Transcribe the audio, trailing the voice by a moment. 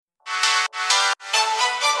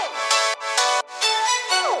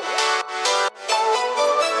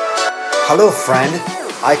Hello, friend.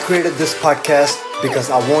 I created this podcast because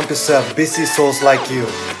I want to serve busy souls like you,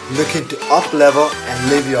 looking to up level and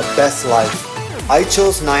live your best life. I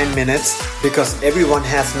chose 9 minutes because everyone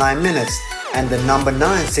has 9 minutes, and the number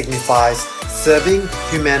 9 signifies serving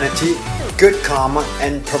humanity, good karma,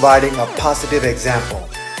 and providing a positive example.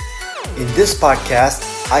 In this podcast,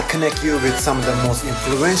 I connect you with some of the most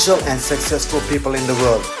influential and successful people in the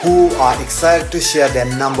world who are excited to share their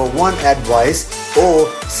number one advice or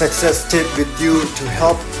success tip with you to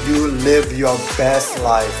help you live your best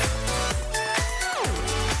life.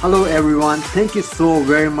 Hello everyone, thank you so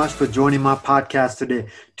very much for joining my podcast today.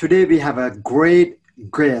 Today we have a great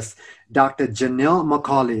guest, Dr. Janelle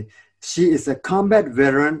McCauley. She is a combat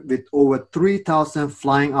veteran with over 3,000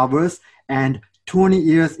 flying hours and 20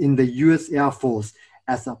 years in the U.S. Air Force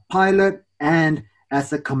as a pilot and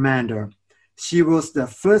as a commander. She was the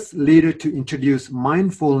first leader to introduce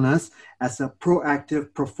mindfulness as a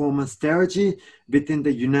proactive performance strategy within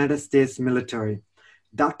the United States military.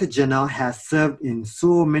 Dr. Janelle has served in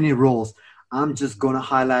so many roles. I'm just going to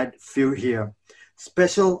highlight a few here.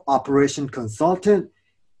 Special Operation Consultant,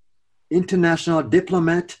 International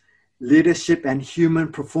Diplomat, Leadership and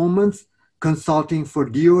Human Performance, Consulting for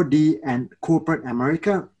DoD and Corporate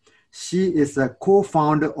America. She is a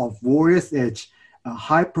co-founder of Warrior's Edge, a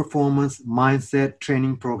high-performance mindset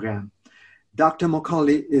training program. Dr.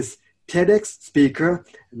 McCauley is TEDx speaker,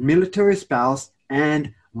 military spouse,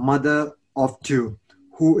 and mother of two,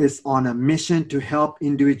 who is on a mission to help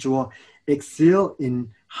individuals excel in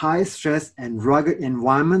high-stress and rugged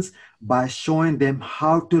environments by showing them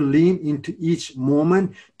how to lean into each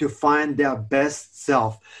moment to find their best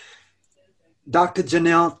self. Dr.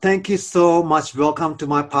 Janelle, thank you so much. Welcome to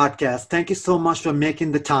my podcast. Thank you so much for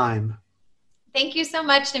making the time. Thank you so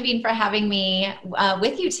much, Naveen, for having me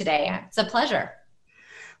with you today. It's a pleasure.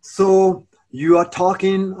 So you are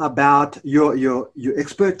talking about your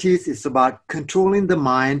expertise is about controlling the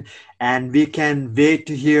mind, and we can wait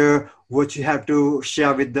to hear what you have to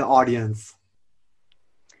share with the audience.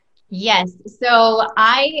 Yes. So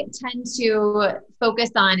I tend to focus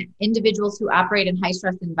on individuals who operate in high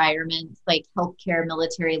stress environments like healthcare,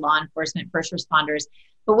 military, law enforcement, first responders.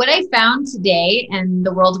 But what I found today and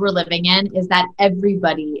the world we're living in is that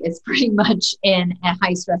everybody is pretty much in a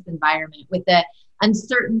high stress environment with the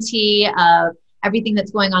uncertainty of everything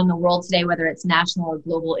that's going on in the world today, whether it's national or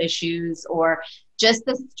global issues, or just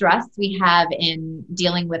the stress we have in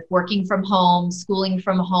dealing with working from home, schooling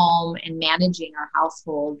from home, and managing our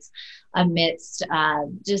households amidst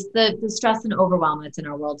just the stress and overwhelm that's in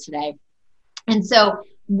our world today. And so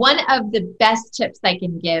one of the best tips I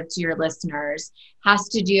can give to your listeners has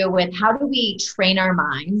to do with how do we train our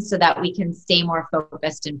minds so that we can stay more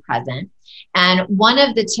focused and present. And one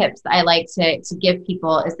of the tips I like to give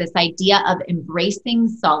people is this idea of embracing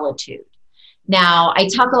solitude. Now, I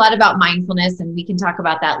talk a lot about mindfulness, and we can talk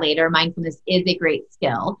about that later. Mindfulness is a great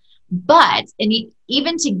skill. But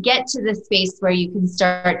even to get to the space where you can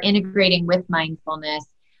start integrating with mindfulness,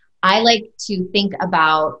 I like to think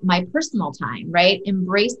about my personal time, right?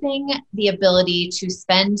 Embracing the ability to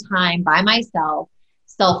spend time by myself,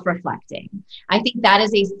 self-reflecting. I think that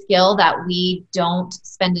is a skill that we don't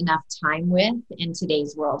spend enough time with in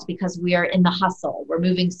today's world because we are in the hustle. We're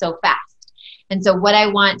moving so fast. And so what I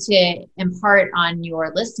want to impart on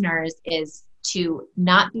your listeners is to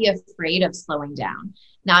not be afraid of slowing down,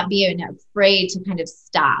 not be afraid to kind of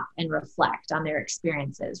stop and reflect on their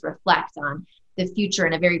experiences, reflect on the future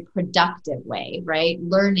in a very productive way, right?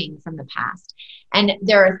 Learning from the past. And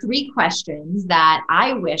there are 3 questions that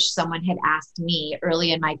I wish someone had asked me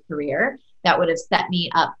early in my career that would have set me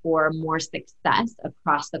up for more success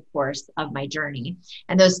across the course of my journey.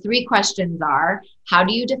 And those 3 questions are, how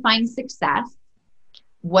do you define success?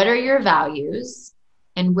 What are your values?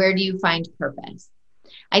 And where do you find purpose?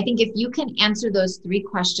 I think if you can answer those 3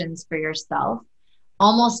 questions for yourself,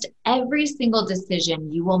 almost every single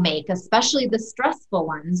decision you will make, especially the stressful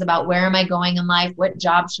ones about where am I going in life, what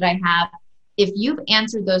job should I have, if you've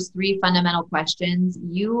answered those 3 fundamental questions,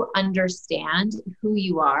 you understand who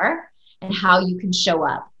you are and how you can show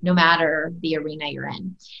up no matter the arena you're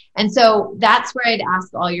in. And so that's where I'd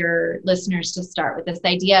ask all your listeners to start with this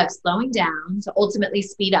idea of slowing down to ultimately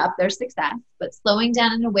speed up their success, but slowing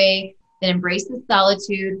down in a way that embraces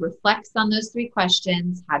solitude, reflects on those 3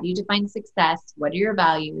 questions. How do you define success? What are your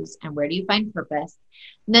values? And where do you find purpose?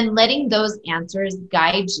 And then letting those answers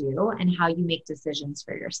guide you and how you make decisions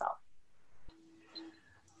for yourself.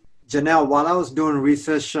 Janelle, while I was doing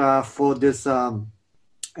research for this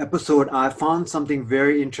episode, I found something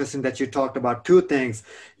very interesting that you talked about two things.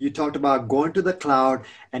 You talked about going to the cloud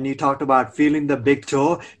and you talked about feeling the big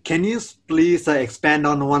toe. Can you please expand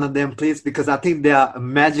on one of them, please? Because I think they are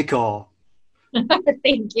magical.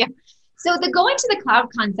 Thank you. So the going to the cloud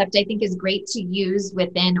concept, I think, is great to use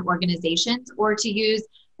within organizations or to use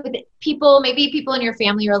with people. Maybe people in your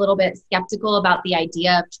family are a little bit skeptical about the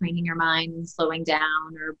idea of training your mind and slowing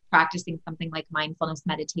down or practicing something like mindfulness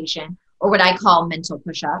meditation or what I call mental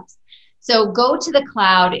push-ups. So go to the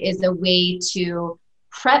cloud is a way to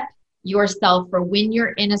prep yourself for when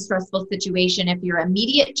you're in a stressful situation. If your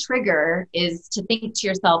immediate trigger is to think to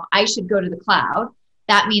yourself, I should go to the cloud,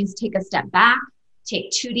 that means take a step back,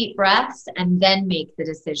 take 2 deep breaths, and then make the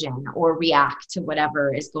decision or react to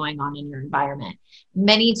whatever is going on in your environment.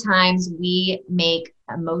 Many times we make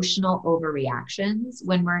emotional overreactions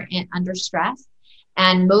when we're under stress.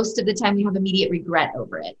 And most of the time we have immediate regret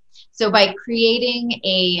over it. So by creating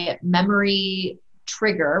a memory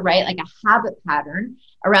trigger, right, like a habit pattern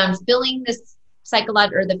around feeling this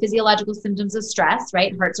psychological or the physiological symptoms of stress,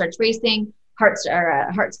 right? Heart starts racing, heart's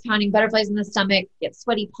pounding, butterflies in the stomach, get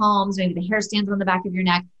sweaty palms, maybe the hair stands on the back of your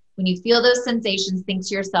neck. When you feel those sensations, think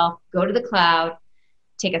to yourself, go to the cloud,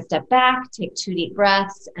 take a step back, take 2 deep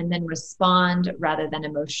breaths, and then respond rather than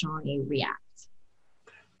emotionally react.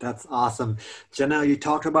 That's awesome. Janelle, you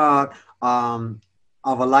talked about our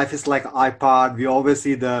life is like an iPod. We always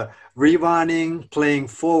see the rewinding, playing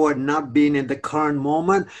forward, not being in the current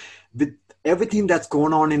moment. With everything that's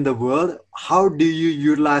going on in the world, how do you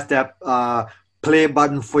utilize that play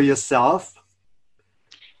button for yourself?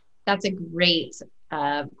 That's a great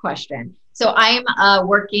question. So I'm a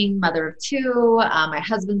working mother of 2. My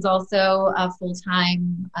husband's also a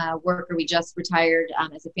full-time worker. We just retired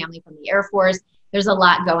as a family from the Air Force. There's a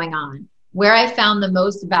lot going on. Where I found the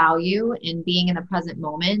most value in being in the present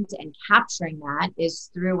moment and capturing that is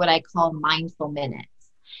through what I call mindful minutes.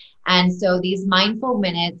 And so these mindful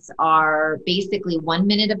minutes are basically 1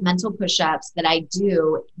 minute of mental push-ups that I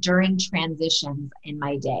do during transitions in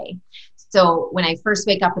my day. So when I first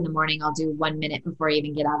wake up in the morning, I'll do 1 minute before I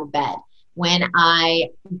even get out of bed. When I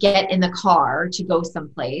get in the car to go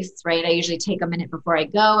someplace, right, I usually take a minute before I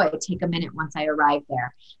go. I take a minute once I arrive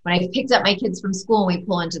there. When I've picked up my kids from school and we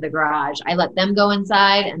pull into the garage, I let them go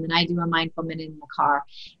inside and then I do a mindful minute in the car.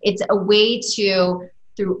 It's a way to,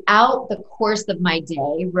 throughout the course of my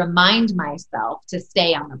day, remind myself to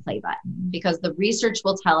stay on the play button, because the research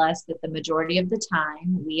will tell us that the majority of the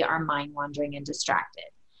time we are mind wandering and distracted.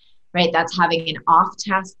 Right? That's having an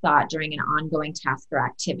off-task thought during an ongoing task or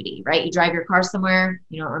activity, right? You drive your car somewhere,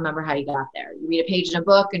 you don't remember how you got there. You read a page in a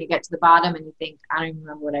book and you get to the bottom and you think, I don't even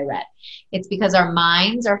remember what I read. It's because our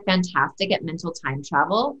minds are fantastic at mental time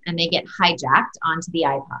travel and they get hijacked onto the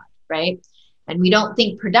iPod, right? And we don't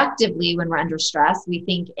think productively when we're under stress. We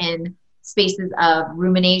think in spaces of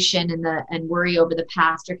rumination and worry over the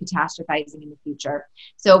past or catastrophizing in the future.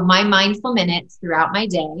 So my mindful minutes throughout my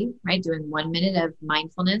day, right, doing 1 minute of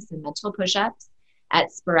mindfulness and mental push-ups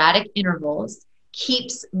at sporadic intervals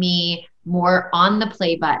keeps me more on the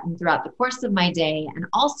play button throughout the course of my day. And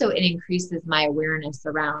also it increases my awareness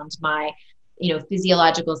around my,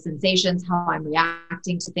 physiological sensations, how I'm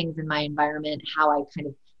reacting to things in my environment, how I kind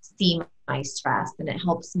of see my stress, and it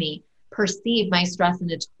helps me perceive my stress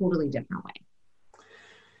in a totally different way.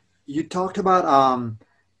 You talked about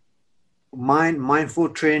mindful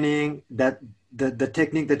training, that the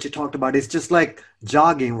technique that you talked about is just like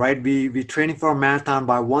jogging, right? We training for a marathon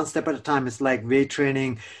by one step at a time. It's like weight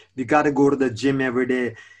training. We got to go to the gym every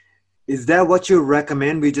day. Is that what you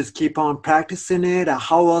recommend? We just keep on practicing it? Or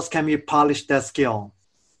how else can we polish that skill?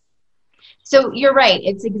 So you're right.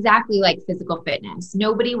 It's exactly like physical fitness.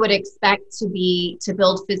 Nobody would expect to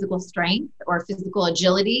build physical strength or physical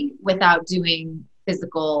agility without doing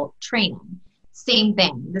physical training. Same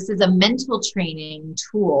thing. This is a mental training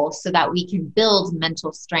tool so that we can build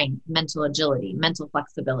mental strength, mental agility, mental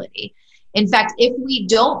flexibility. In fact, if we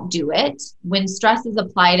don't do it, when stress is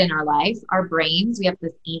applied in our life, our brains, we have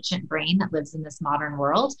this ancient brain that lives in this modern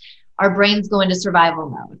world, our brains go into survival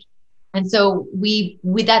mode. And so we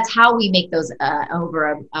that's how we make those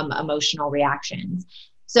emotional reactions.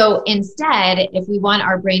 So instead, if we want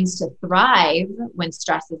our brains to thrive when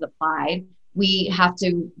stress is applied, we have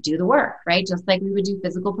to do the work, right? Just like we would do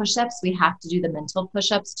physical push-ups, we have to do the mental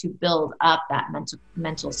push-ups to build up that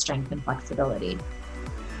mental strength and flexibility.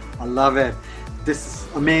 I love it. This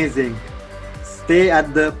is amazing. Stay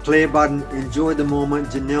at the play button. Enjoy the moment.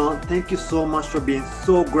 Janelle, thank you so much for being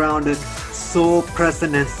so grounded, so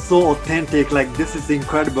present, and so authentic. Like, this is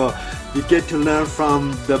incredible. You get to learn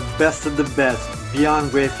from the best of the best.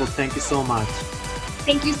 Beyond grateful. Thank you so much.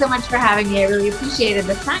 Thank you so much for having me. I really appreciated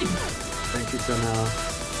this time. Thank you, Janelle.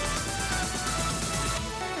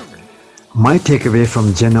 My takeaway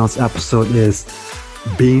from Janelle's episode is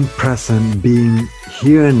being present, being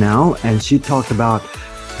here now, and she talked about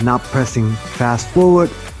not pressing fast forward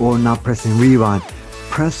or not pressing rewind.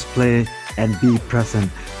 Press play and be present.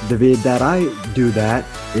 The way that I do that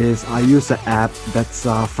is I use an app that's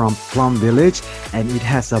from Plum Village, and it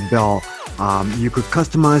has a bell. You could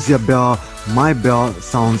customize your bell. My bell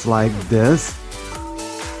sounds like this,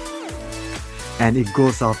 and it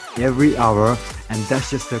goes off every hour, and that's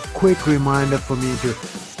just a quick reminder for me to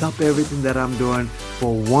stop everything that I'm doing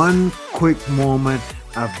for one quick moment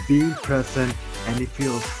of being present, and it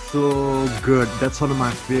feels so good. That's one of my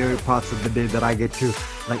favorite parts of the day, that I get to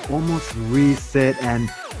like almost reset and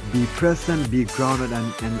be present, be grounded,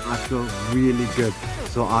 and I feel really good.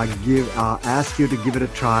 So I ask you to give it a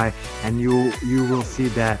try, and you will see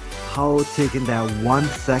that how taking that 1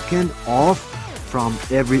 second off from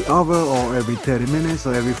every hour or every 30 minutes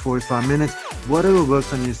or every 45 minutes, whatever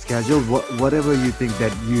works on your schedule, whatever you think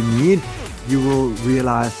that you need, you will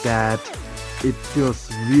realize that it feels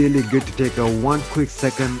really good to take a 1 quick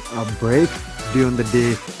second break during the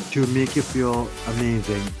day to make you feel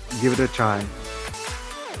amazing. Give it a try.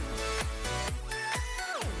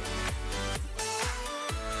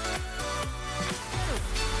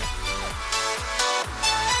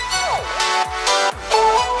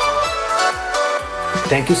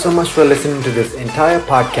 Thank you so much for listening to this entire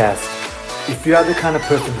podcast. If you are the kind of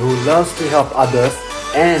person who loves to help others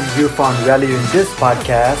and you found value in this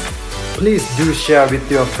podcast, please do share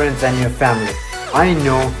with your friends and your family. I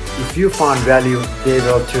know if you found value, they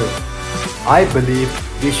will too. I believe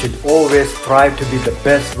we should always strive to be the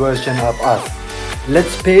best version of us.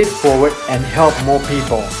 Let's pay it forward and help more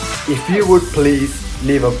people. If you would please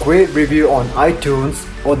leave a great review on iTunes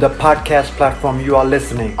or the podcast platform you are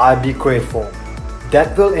listening, I'd be grateful.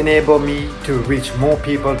 That will enable me to reach more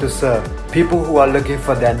people to serve, people who are looking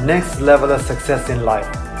for their next level of success in life.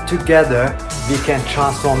 Together, we can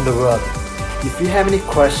transform the world. If you have any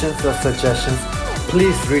questions or suggestions,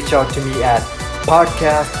 please reach out to me at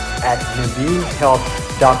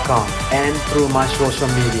podcast@naveenhealth.com and through my social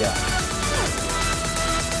media.